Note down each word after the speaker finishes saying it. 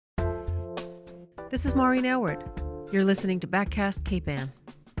This is Maureen Elwood. You're listening to BackCAST Cape Ann.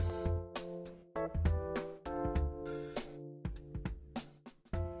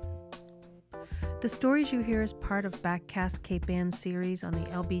 The stories you hear as part of BackCAST Cape Ann's series on the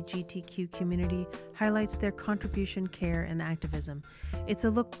LGBTQ community highlights their contribution, care, and activism. It's a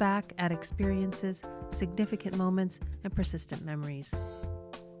look back at experiences, significant moments, and persistent memories.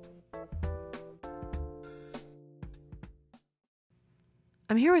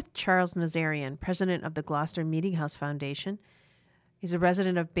 I'm here with Charles Nazarian, president of the Gloucester Meeting House Foundation. He's a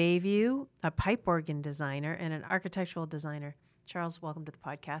resident of Bayview, a pipe organ designer, and an architectural designer. Charles, welcome to the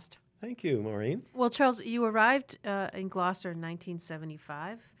podcast. Thank you, Maureen. Well, Charles, you arrived in Gloucester in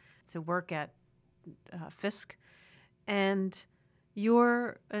 1975 to work at Fisk, and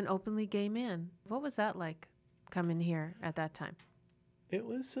you're an openly gay man. What was that like coming here at that time? It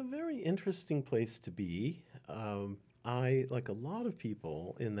was a very interesting place to be. I, like a lot of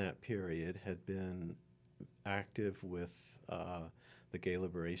people in that period, had been active with the gay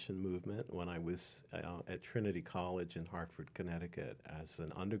liberation movement when I was at Trinity College in Hartford, Connecticut. As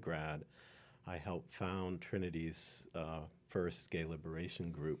an undergrad, I helped found Trinity's first gay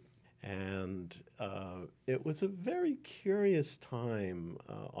liberation group. And it was a very curious time,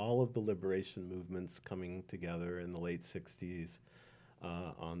 all of the liberation movements coming together in the late 60s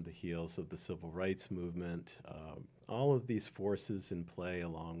on the heels of the civil rights movement. All of these forces in play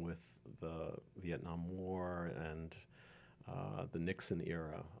along with the Vietnam War and the Nixon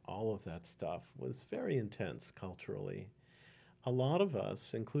era, all of that stuff was very intense culturally. A lot of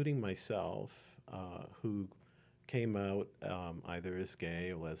us, including myself, who came out either as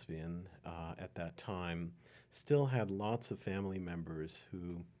gay or lesbian at that time, still had lots of family members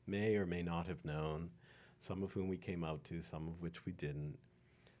who may or may not have known, some of whom we came out to, some of which we didn't.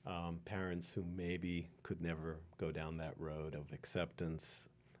 Parents who maybe could never go down that road of acceptance,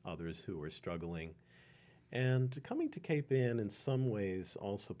 others who were struggling. And coming to Cape Ann in some ways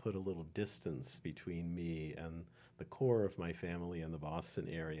also put a little distance between me and the core of my family in the Boston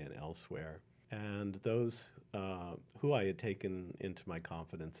area and elsewhere. And those who I had taken into my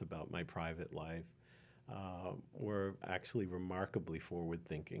confidence about my private life were actually remarkably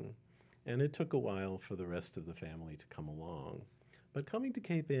forward-thinking. And it took a while for the rest of the family to come along. But coming to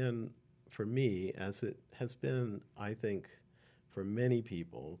Cape Ann, for me, as it has been, I think, for many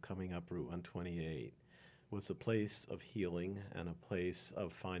people coming up Route 128, was a place of healing and a place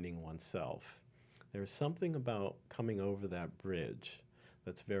of finding oneself. There's something about coming over that bridge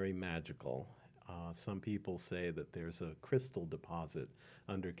that's very magical. Some people say that there's a crystal deposit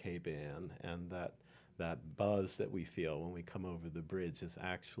under Cape Ann, and that buzz that we feel when we come over the bridge is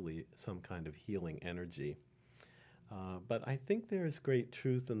actually some kind of healing energy. But I think there is great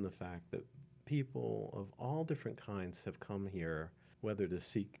truth in the fact that people of all different kinds have come here, whether to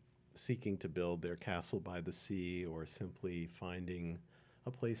seeking to build their castle by the sea or simply finding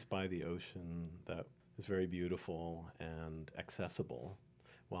a place by the ocean that is very beautiful and accessible,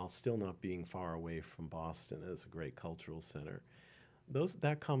 while still not being far away from Boston as a great cultural center.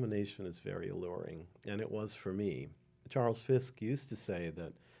 That combination is very alluring, and it was for me. Charles Fisk used to say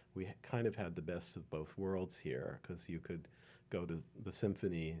that we kind of had the best of both worlds here, because you could go to the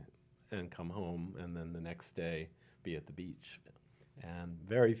symphony and come home and then the next day be at the beach. And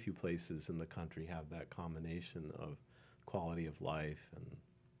very few places in the country have that combination of quality of life and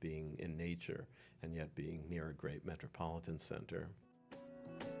being in nature and yet being near a great metropolitan center.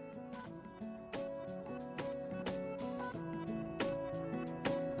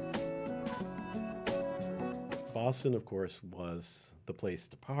 Boston, of course, was the place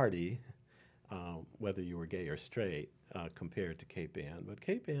to party, whether you were gay or straight, compared to Cape Ann. But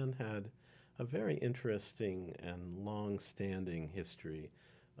Cape Ann had a very interesting and long-standing history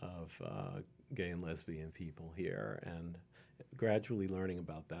of gay and lesbian people here, and gradually learning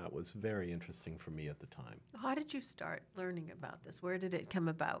about that was very interesting for me at the time. How did you start learning about this? Where did it come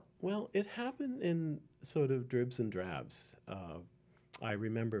about? Well, it happened in sort of dribs and drabs. I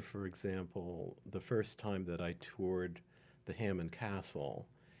remember, for example, the first time that I toured the Hammond Castle,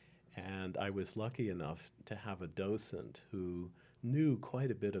 and I was lucky enough to have a docent who knew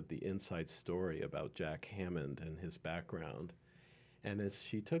quite a bit of the inside story about Jack Hammond and his background. And as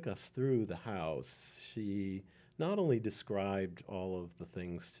she took us through the house, she not only described all of the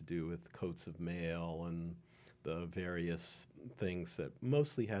things to do with coats of mail and the various things that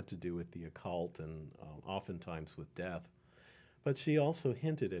mostly had to do with the occult and oftentimes with death, but she also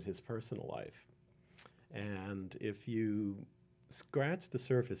hinted at his personal life. And if you scratch the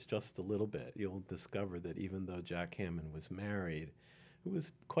surface just a little bit, you'll discover that even though Jack Hammond was married, it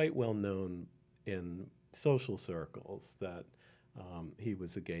was quite well known in social circles that He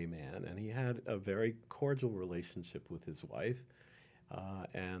was a gay man, and he had a very cordial relationship with his wife,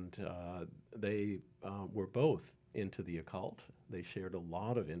 and they were both into the occult. They shared a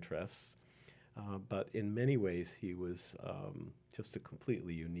lot of interests, but in many ways he was just a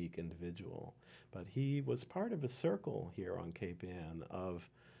completely unique individual. But he was part of a circle here on Cape Ann of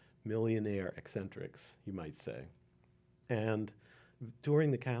millionaire eccentrics, you might say. And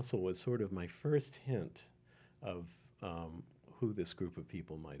touring the castle was sort of my first hint of who this group of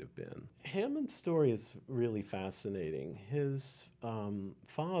people might have been. Hammond's story is really fascinating. His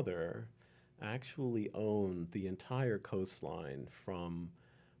father actually owned the entire coastline from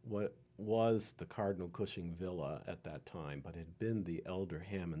what was the Cardinal Cushing Villa at that time, but had been the elder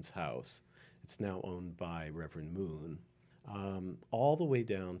Hammond's house. It's now owned by Reverend Moon, all the way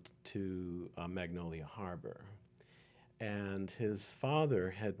down to Magnolia Harbor. And his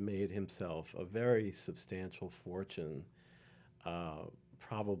father had made himself a very substantial fortune,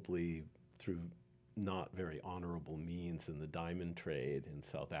 probably through not very honorable means in the diamond trade in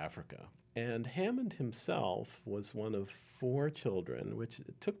South Africa. And Hammond himself was one of 4 children, which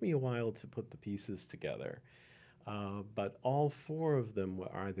it took me a while to put the pieces together. But all 4 of them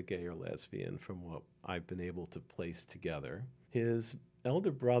were either gay or lesbian from what I've been able to place together. His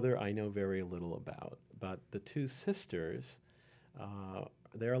elder brother I know very little about, but the 2 sisters,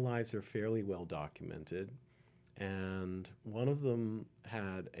 their lives are fairly well documented. And one of them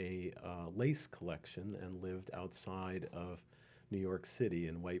had a lace collection and lived outside of New York City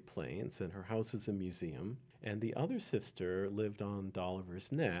in White Plains, and her house is a museum. And the other sister lived on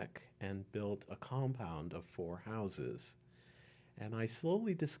Dolliver's Neck and built a compound of 4 houses. And I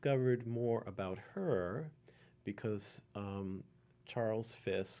slowly discovered more about her because Charles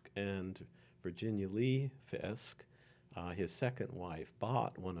Fisk and Virginia Lee Fisk, his second wife,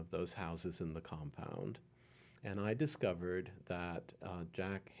 bought one of those houses in the compound. And I discovered that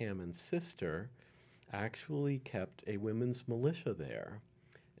Jack Hammond's sister actually kept a women's militia there,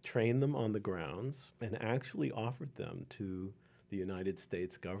 trained them on the grounds, and actually offered them to the United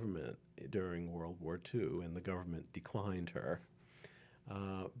States government during World War II, and the government declined her.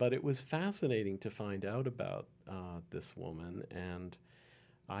 But it was fascinating to find out about this woman, and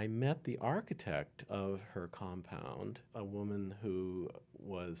I met the architect of her compound, a woman who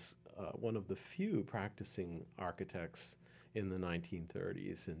was one of the few practicing architects in the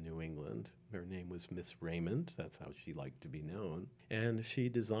 1930s in New England. Her name was Miss Raymond. That's how she liked to be known. And she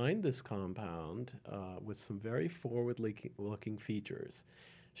designed this compound with some very forward-looking features.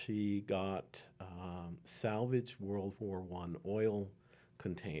 She got salvaged World War I oil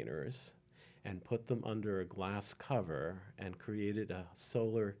containers and put them under a glass cover and created a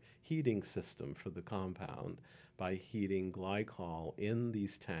solar heating system for the compound by heating glycol in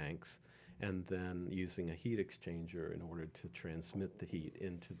these tanks and then using a heat exchanger in order to transmit the heat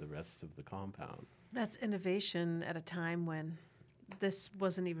into the rest of the compound. That's innovation at a time when this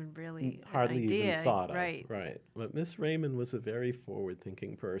wasn't even really hardly an idea. Even thought of. Right. Right. But Miss Raymond was a very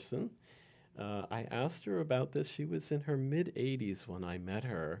forward-thinking person. I asked her about this. She was in her mid-80s when I met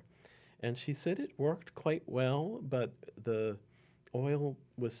her, and she said it worked quite well, but the oil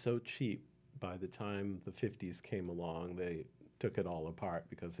was so cheap by the time the 50s came along, they took it all apart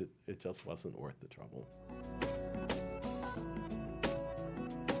because it just wasn't worth the trouble.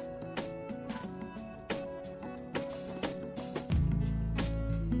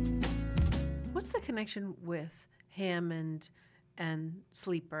 What's the connection with Hammond and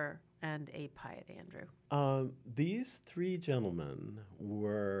Sleeper and A. Piatt Andrew? These 3 gentlemen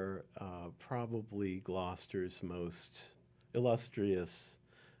were probably Gloucester's most illustrious,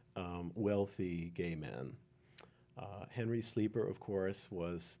 wealthy gay men. Henry Sleeper, of course,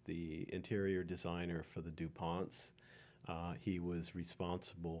 was the interior designer for the DuPonts. He was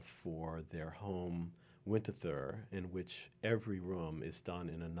responsible for their home, Winterthur, in which every room is done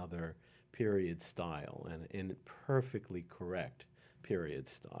in another period style, and in perfectly correct period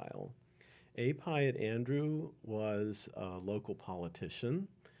style. A. Piatt Andrew was a local politician.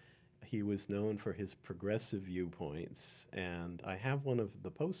 He was known for his progressive viewpoints, and I have one of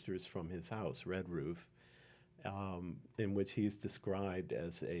the posters from his house, Red Roof, in which he's described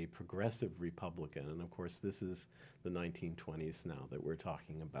as a progressive Republican. And of course, this is the 1920s now that we're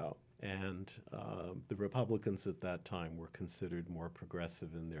talking about. And the Republicans at that time were considered more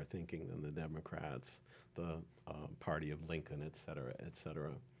progressive in their thinking than the Democrats, the party of Lincoln, et cetera, et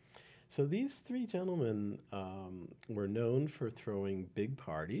cetera. So these 3 gentlemen were known for throwing big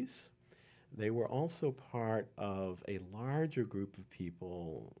parties. They were also part of a larger group of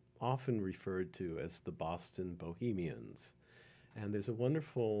people often referred to as the Boston Bohemians. And there's a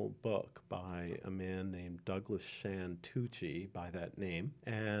wonderful book by a man named Douglas Shan Tucci by that name,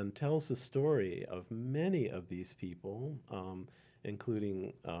 and tells the story of many of these people,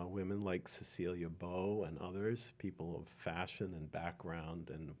 including women like Cecilia Beau and others, people of fashion and background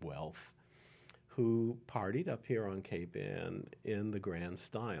and wealth, who partied up here on Cape Ann in the grand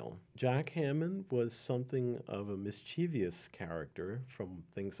style. Jack Hammond was something of a mischievous character from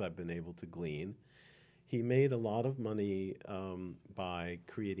things I've been able to glean. He made a lot of money by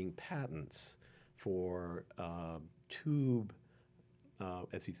creating patents for tube,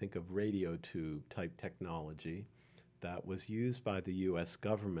 as you think of radio tube type technology that was used by the US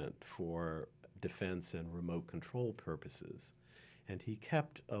government for defense and remote control purposes. And he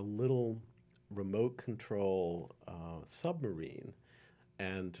kept a little remote control submarine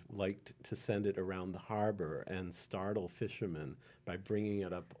and liked to send it around the harbor and startle fishermen by bringing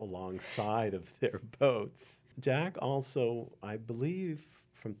it up alongside of their boats. Jack also, I believe,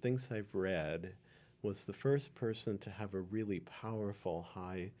 from things I've read, was the first person to have a really powerful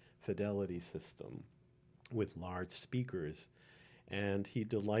high fidelity system with large speakers. And he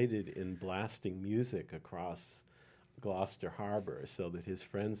delighted in blasting music across Gloucester Harbor so that his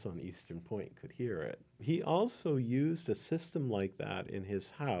friends on Eastern Point could hear it. He also used a system like that in his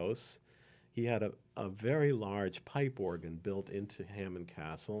house. He had a very large pipe organ built into Hammond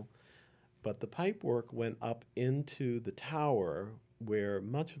Castle, but the pipe work went up into the tower where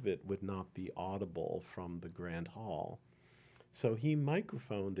much of it would not be audible from the Grand Hall. So he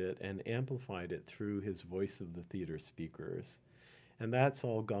microphoned it and amplified it through his voice of the theater speakers. And that's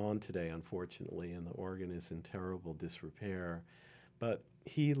all gone today, unfortunately, and the organ is in terrible disrepair. But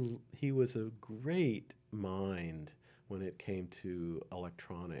he was a great mind when it came to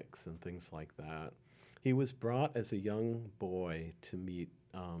electronics and things like that. He was brought as a young boy to meet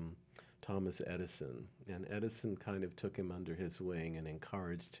Thomas Edison, and Edison kind of took him under his wing and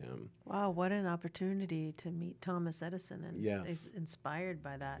encouraged him. Wow, what an opportunity to meet Thomas Edison, and Yes. is inspired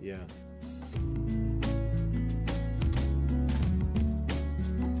by that. Yes.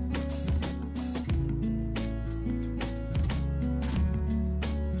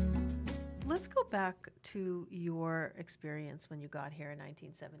 Let's go back to your experience when you got here in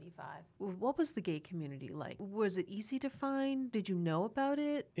 1975. What was the gay community like? Was it easy to find? Did you know about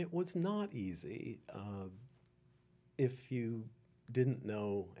it? It was not easy if you didn't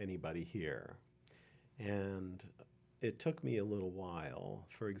know anybody here. And it took me a little while.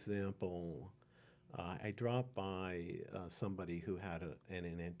 For example, I dropped by somebody who had an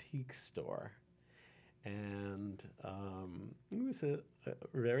antique store. And he was a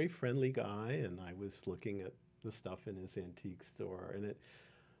very friendly guy, and I was looking at the stuff in his antique store, and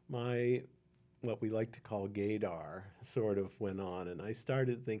what we like to call gaydar sort of went on, and I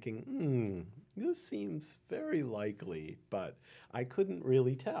started thinking, this seems very likely, but I couldn't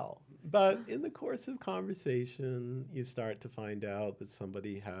really tell. But in the course of conversation, you start to find out that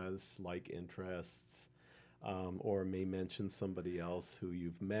somebody has like interests, or may mention somebody else who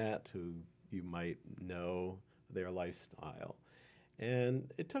you've met, who you might know their lifestyle. And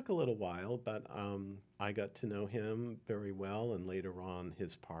it took a little while, but I got to know him very well, and later on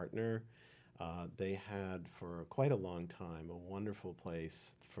his partner. They had for quite a long time a wonderful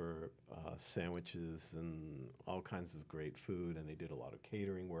place for sandwiches and all kinds of great food, and they did a lot of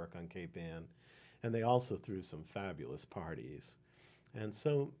catering work on Cape Ann, and they also threw some fabulous parties. And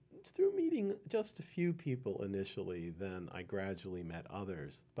so through meeting just a few people initially, then I gradually met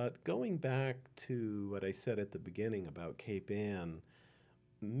others. But going back to what I said at the beginning about Cape Ann,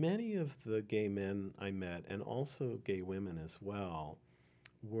 many of the gay men I met, and also gay women as well,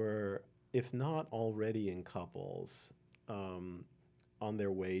 were, if not already in couples, on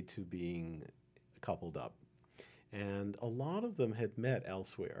their way to being coupled up. And a lot of them had met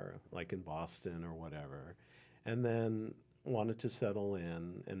elsewhere, like in Boston or whatever, and then wanted to settle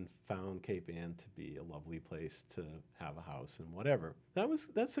in and found Cape Ann to be a lovely place to have a house and whatever.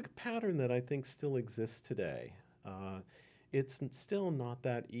 That's a pattern that I think still exists today. It's still not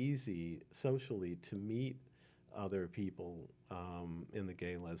that easy socially to meet other people in the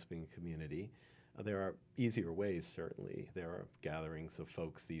gay lesbian community. There are easier ways, certainly. There are gatherings of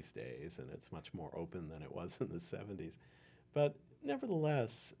folks these days, and it's much more open than it was in the 70s. But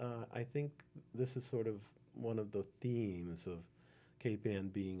nevertheless, I think this is sort of one of the themes of Cape Ann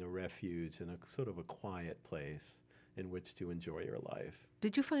being a refuge and a sort of a quiet place in which to enjoy your life.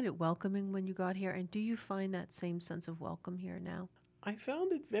 Did you find it welcoming when you got here, and do you find that same sense of welcome here now? I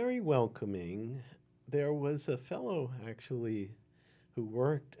found it very welcoming. There was a fellow, actually, who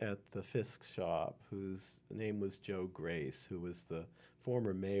worked at the Fisk shop, whose name was Joe Grace, who was the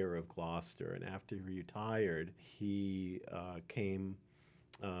former mayor of Gloucester. And after he retired, he came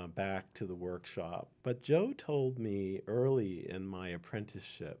back to the workshop. But Joe told me early in my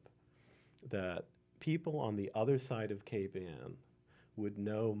apprenticeship that people on the other side of Cape Ann would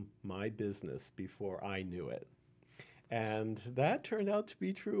know my business before I knew it. And that turned out to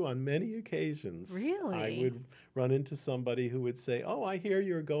be true on many occasions. Really? I would run into somebody who would say, "Oh, I hear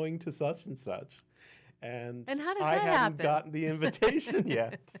you're going to such and such." And how did I that hadn't happen? gotten the invitation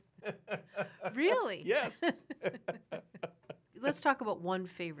yet. Really? Yes. Let's talk about one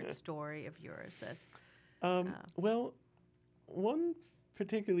favorite story of yours. Well, one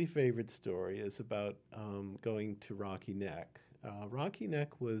particularly favorite story is about going to Rocky Neck. Rocky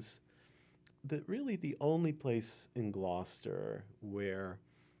Neck was really the only place in Gloucester where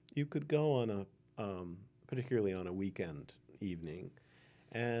you could go on particularly on a weekend evening,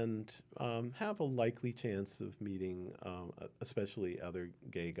 and have a likely chance of meeting, especially other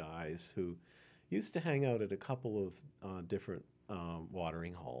gay guys who used to hang out at a couple of different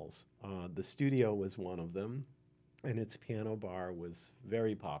watering holes. The Studio was one of them, and its piano bar was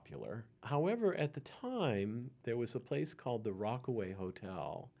very popular. However, at the time, there was a place called the Rockaway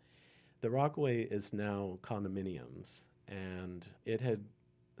Hotel. The Rockaway is now condominiums, and it had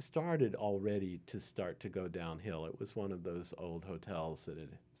started already to go downhill. It was one of those old hotels that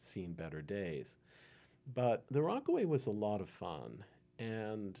had seen better days. But the Rockaway was a lot of fun,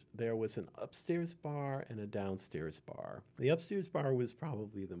 and there was an upstairs bar and a downstairs bar. The upstairs bar was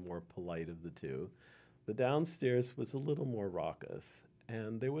probably the more polite of the two. The downstairs was a little more raucous.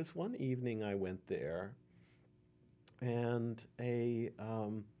 And there was one evening I went there, and a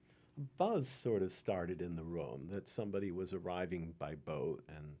buzz sort of started in the room that somebody was arriving by boat,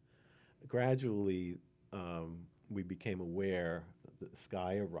 and gradually we became aware that this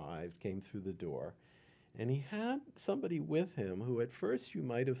guy arrived, came through the door, and he had somebody with him who at first you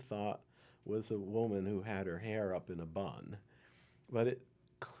might have thought was a woman who had her hair up in a bun, but it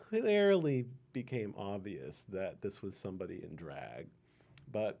clearly became obvious that this was somebody in drag,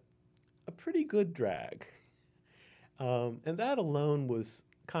 but a pretty good drag. And that alone was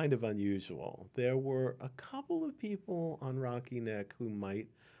kind of unusual. There were a couple of people on Rocky Neck who might,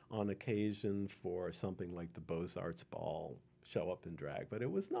 on occasion for something like the Beaux-Arts Ball, show up in drag, but it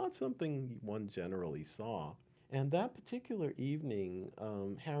was not something one generally saw. And that particular evening,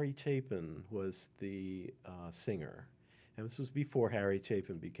 Harry Chapin was the singer. And this was before Harry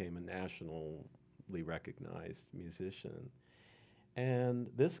Chapin became a nationally recognized musician. And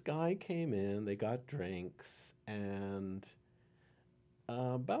this guy came in, they got drinks, and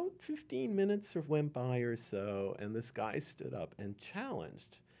about 15 minutes went by or so, and this guy stood up and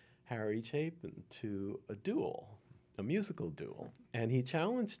challenged Harry Chapin to a duel, a musical duel. And he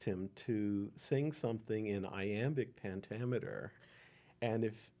challenged him to sing something in iambic pentameter. And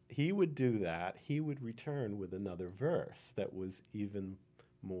if he would do that, he would return with another verse that was even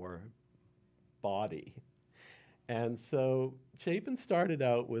more bawdy. And so Chapin started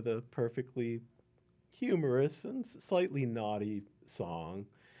out with a perfectly humorous and slightly naughty song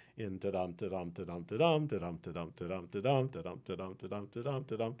in da-dum da-dum da-dum da-dum da-dum da-dum da-dum da-dum da-dum da-dum da-dum da-dum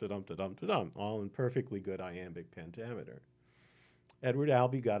da-dum da-dum da-dum da-dum, all in perfectly good iambic pentameter. Edward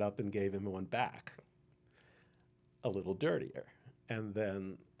Albee got up and gave him one back, a little dirtier. And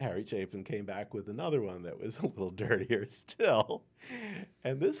then Harry Chapin came back with another one that was a little dirtier still.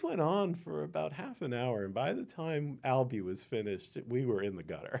 And this went on for about half an hour. And by the time Albee was finished, we were in the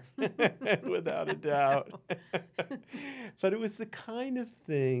gutter, without a doubt. But it was the kind of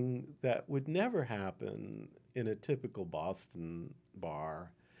thing that would never happen in a typical Boston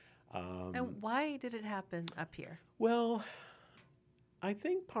bar. And why did it happen up here? Well, I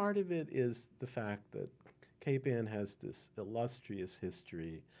think part of it is the fact that Cape Ann has this illustrious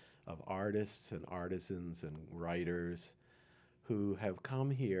history of artists and artisans and writers who have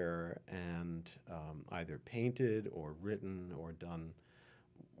come here and either painted or written or done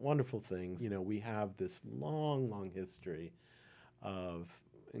wonderful things. You know, we have this long, long history of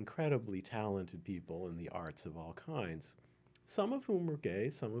incredibly talented people in the arts of all kinds, some of whom were gay,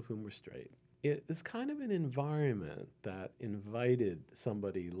 some of whom were straight. It is kind of an environment that invited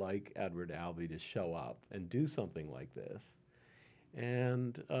somebody like Edward Albee to show up and do something like this.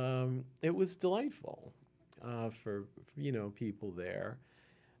 And it was delightful for people there.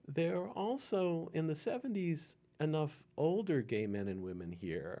 There are also, in the 70s, enough older gay men and women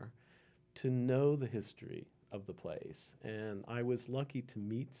here to know the history of the place. And I was lucky to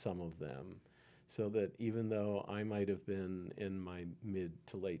meet some of them, so that even though I might have been in my mid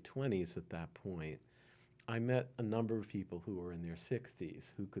to late 20s at that point, I met a number of people who were in their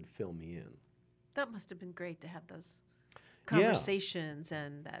 60s who could fill me in. That must have been great to have those Yeah. conversations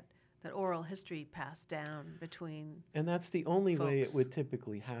and that oral history passed down between. And that's the only way it folks. would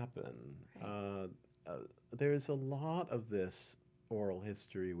typically happen. Right. There's a lot of this oral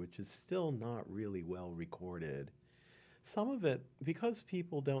history which is still not really well recorded. Some of it, because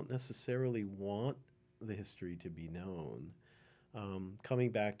people don't necessarily want the history to be known. Coming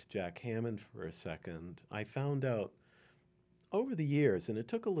back to Jack Hammond for a second, I found out over the years, and it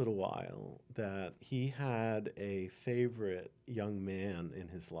took a little while, that he had a favorite young man in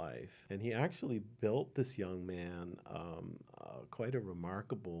his life. And he actually built this young man quite a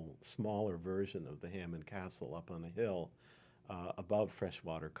remarkable, smaller version of the Hammond Castle up on a hill above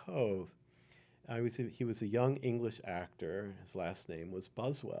Freshwater Cove. He was a young English actor. His last name was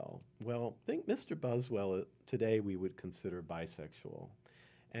Buswell. Well, I think Mr. Buswell today we would consider bisexual.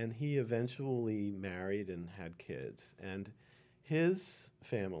 And he eventually married and had kids. And his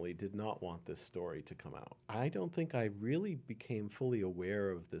family did not want this story to come out. I don't think I really became fully aware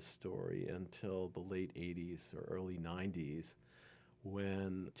of this story until the late 80s or early 90s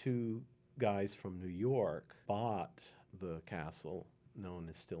when two guys from New York bought the castle known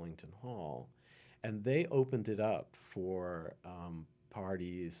as Stillington Hall. And they opened it up for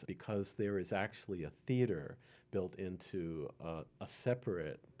parties because there is actually a theater built into a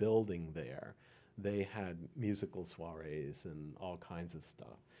separate building there. They had musical soirees and all kinds of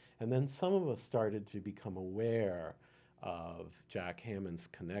stuff. And then some of us started to become aware of Jack Hammond's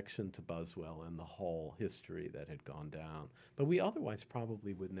connection to Buswell and the whole history that had gone down. But we otherwise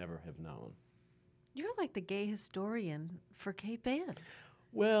probably would never have known. You're like the gay historian for Cape Ann.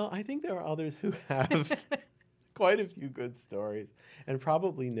 Well, I think there are others who have quite a few good stories and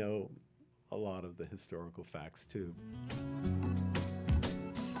probably know a lot of the historical facts too.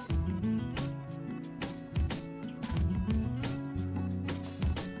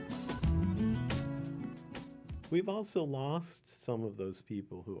 We've also lost some of those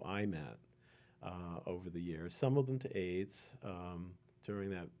people who I met over the years, some of them to AIDS during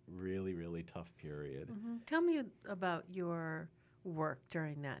that really, really tough period. Mm-hmm. Tell me about your work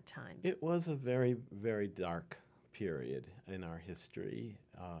during that time. It was a very, very dark period in our history.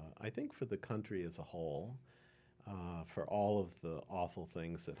 I think for the country as a whole, for all of the awful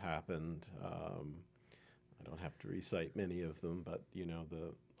things that happened. I don't have to recite many of them, but you know,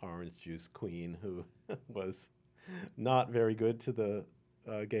 the orange juice queen who was not very good to the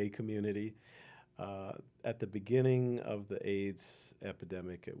gay community. At the beginning of the AIDS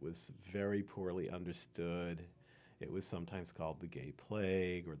epidemic, it was very poorly understood. It was sometimes called the gay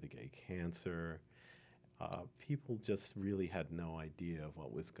plague or the gay cancer. People just really had no idea of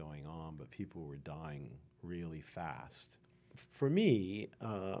what was going on, but people were dying really fast. For me,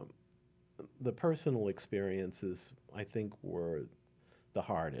 the personal experiences, I think, were the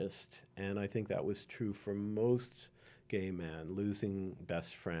hardest, and I think that was true for most gay men, losing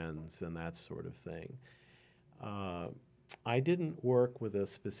best friends and that sort of thing. I didn't work with a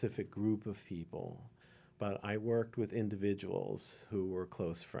specific group of people, but I worked with individuals who were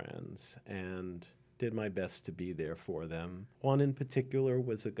close friends and did my best to be there for them. One in particular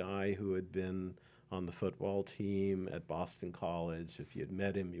was a guy who had been on the football team at Boston College. If you had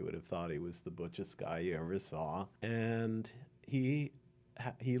met him, you would have thought he was the butchest guy you ever saw. And he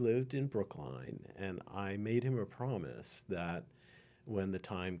lived in Brookline, and I made him a promise that when the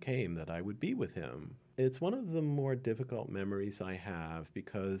time came that I would be with him. It's one of the more difficult memories I have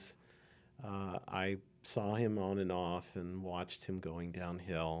because I saw him on and off and watched him going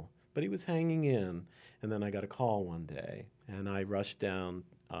downhill, but he was hanging in. And then I got a call one day, and I rushed down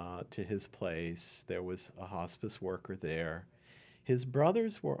to his place. There was a hospice worker there. His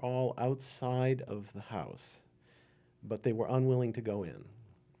brothers were all outside of the house, but they were unwilling to go in.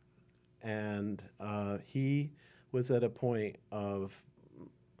 And he was at a point of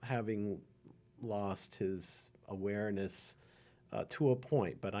having lost his awareness to a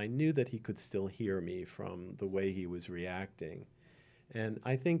point, but I knew that he could still hear me from the way he was reacting. And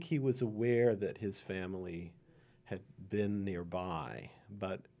I think he was aware that his family had been nearby,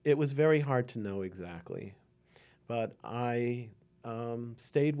 but it was very hard to know exactly. But I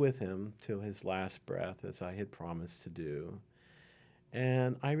stayed with him till his last breath, as I had promised to do.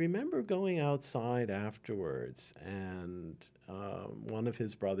 And I remember going outside afterwards, and one of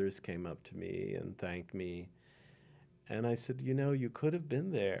his brothers came up to me and thanked me. And I said, you know, you could have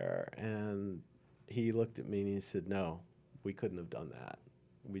been there. And he looked at me and he said, no, we couldn't have done that.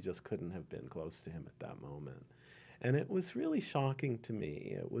 We just couldn't have been close to him at that moment. And it was really shocking to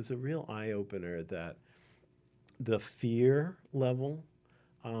me. It was a real eye-opener that the fear level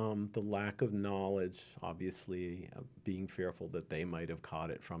The lack of knowledge, obviously, being fearful that they might have caught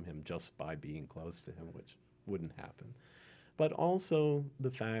it from him just by being close to him, which wouldn't happen. But also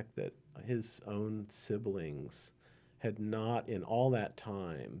the fact that his own siblings had not, in all that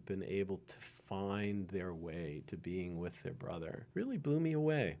time, been able to find their way to being with their brother really blew me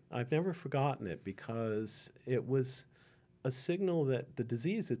away. I've never forgotten it because it was a signal that the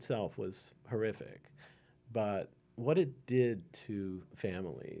disease itself was horrific, but what it did to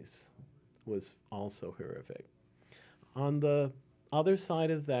families was also horrific. On the other side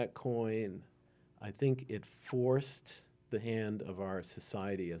of that coin, I think it forced the hand of our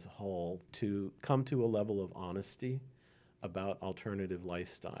society as a whole to come to a level of honesty about alternative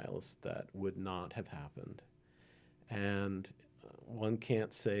lifestyles that would not have happened. And one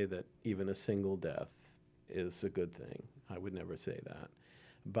can't say that even a single death is a good thing. I would never say that.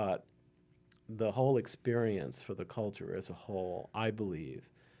 But the whole experience for the culture as a whole, I believe,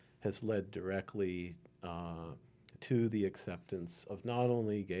 has led directly to the acceptance of not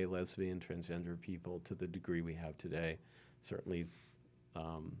only gay, lesbian, transgender people to the degree we have today, certainly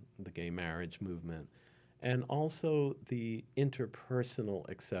the gay marriage movement, and also the interpersonal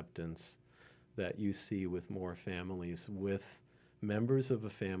acceptance that you see with more families, with members of a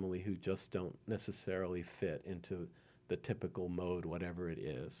family who just don't necessarily fit into the typical mode, whatever it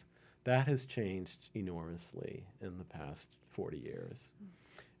is. That has changed enormously in the past 40 years.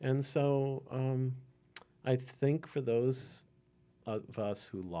 And so I think for those of us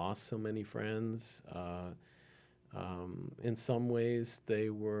who lost so many friends, in some ways they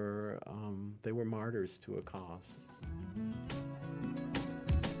were martyrs to a cause.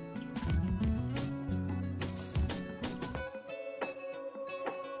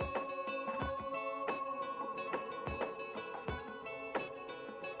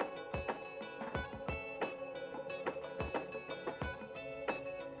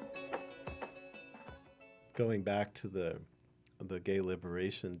 Going back to the gay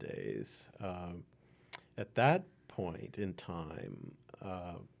liberation days, at that point in time,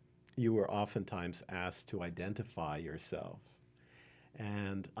 you were oftentimes asked to identify yourself.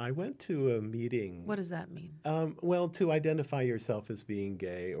 And I went to a meeting. What does that mean? Well, to identify yourself as being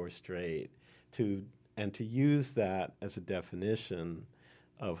gay or straight, and to use that as a definition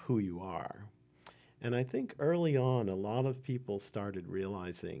of who you are. And I think early on, a lot of people started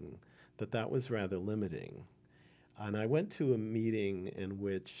realizing that that was rather limiting. And I went to a meeting in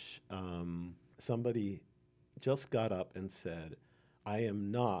which somebody just got up and said, "I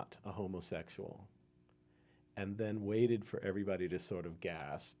am not a homosexual," and then waited for everybody to sort of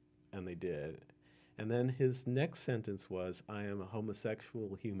gasp, and they did. And then his next sentence was, "I am a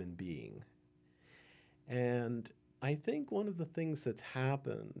homosexual human being." And I think one of the things that's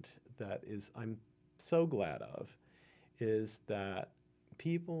happened that is I'm so glad of is that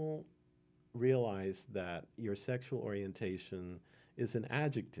people realize that your sexual orientation is an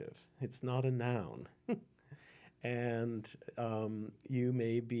adjective. It's not a noun. And you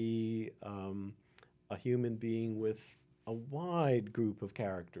may be a human being with a wide group of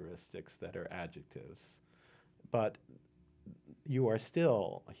characteristics that are adjectives, but you are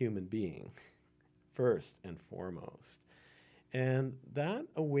still a human being, first and foremost. And that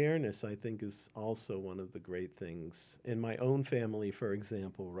awareness, I think, is also one of the great things. In my own family, for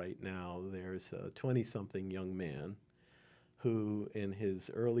example, right now, there's a 20-something young man who, in his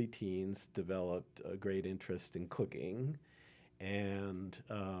early teens, developed a great interest in cooking and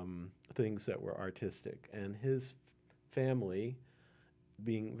things that were artistic. And his family,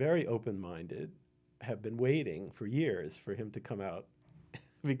 being very open-minded, have been waiting for years for him to come out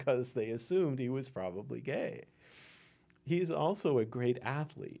because they assumed he was probably gay. He's also a great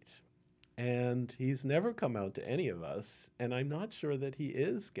athlete, and he's never come out to any of us, and I'm not sure that he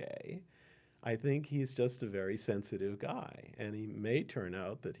is gay. I think he's just a very sensitive guy, and he may turn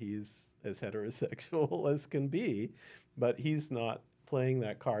out that he's as heterosexual as can be, but he's not playing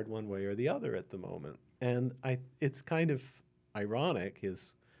that card one way or the other at the moment. And it's kind of ironic.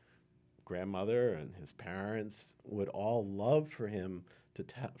 His grandmother and his parents would all love for him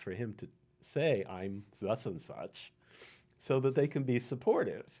to say, "I'm thus and such," so that they can be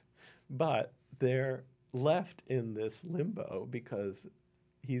supportive. But they're left in this limbo because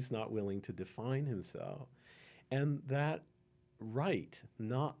he's not willing to define himself. And that right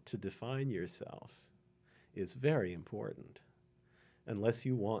not to define yourself is very important, unless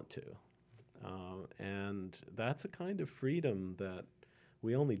you want to. And that's a kind of freedom that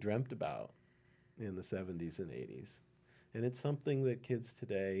we only dreamt about in the 70s and 80s. And it's something that kids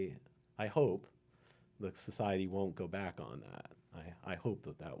today, I hope, the society won't go back on that. I hope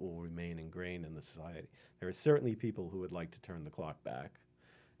that that will remain ingrained in the society. There are certainly people who would like to turn the clock back,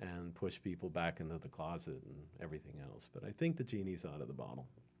 and push people back into the closet and everything else. But I think the genie's out of the bottle.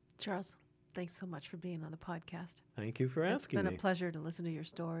 Charles, thanks so much for being on the podcast. Thank you for asking me. It's been a pleasure to listen to your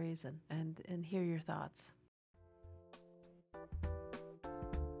stories and hear your thoughts.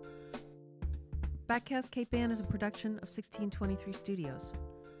 BackCAST Cape Ann is a production of 1623 Studios.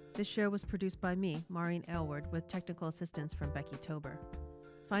 This show was produced by me, Maureen Aylward, with technical assistance from Becky Tober.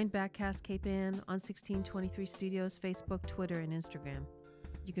 Find BackCAST Cape Ann on 1623 Studios Facebook, Twitter, and Instagram.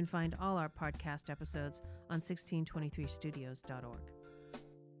 You can find all our podcast episodes on 1623studios.org.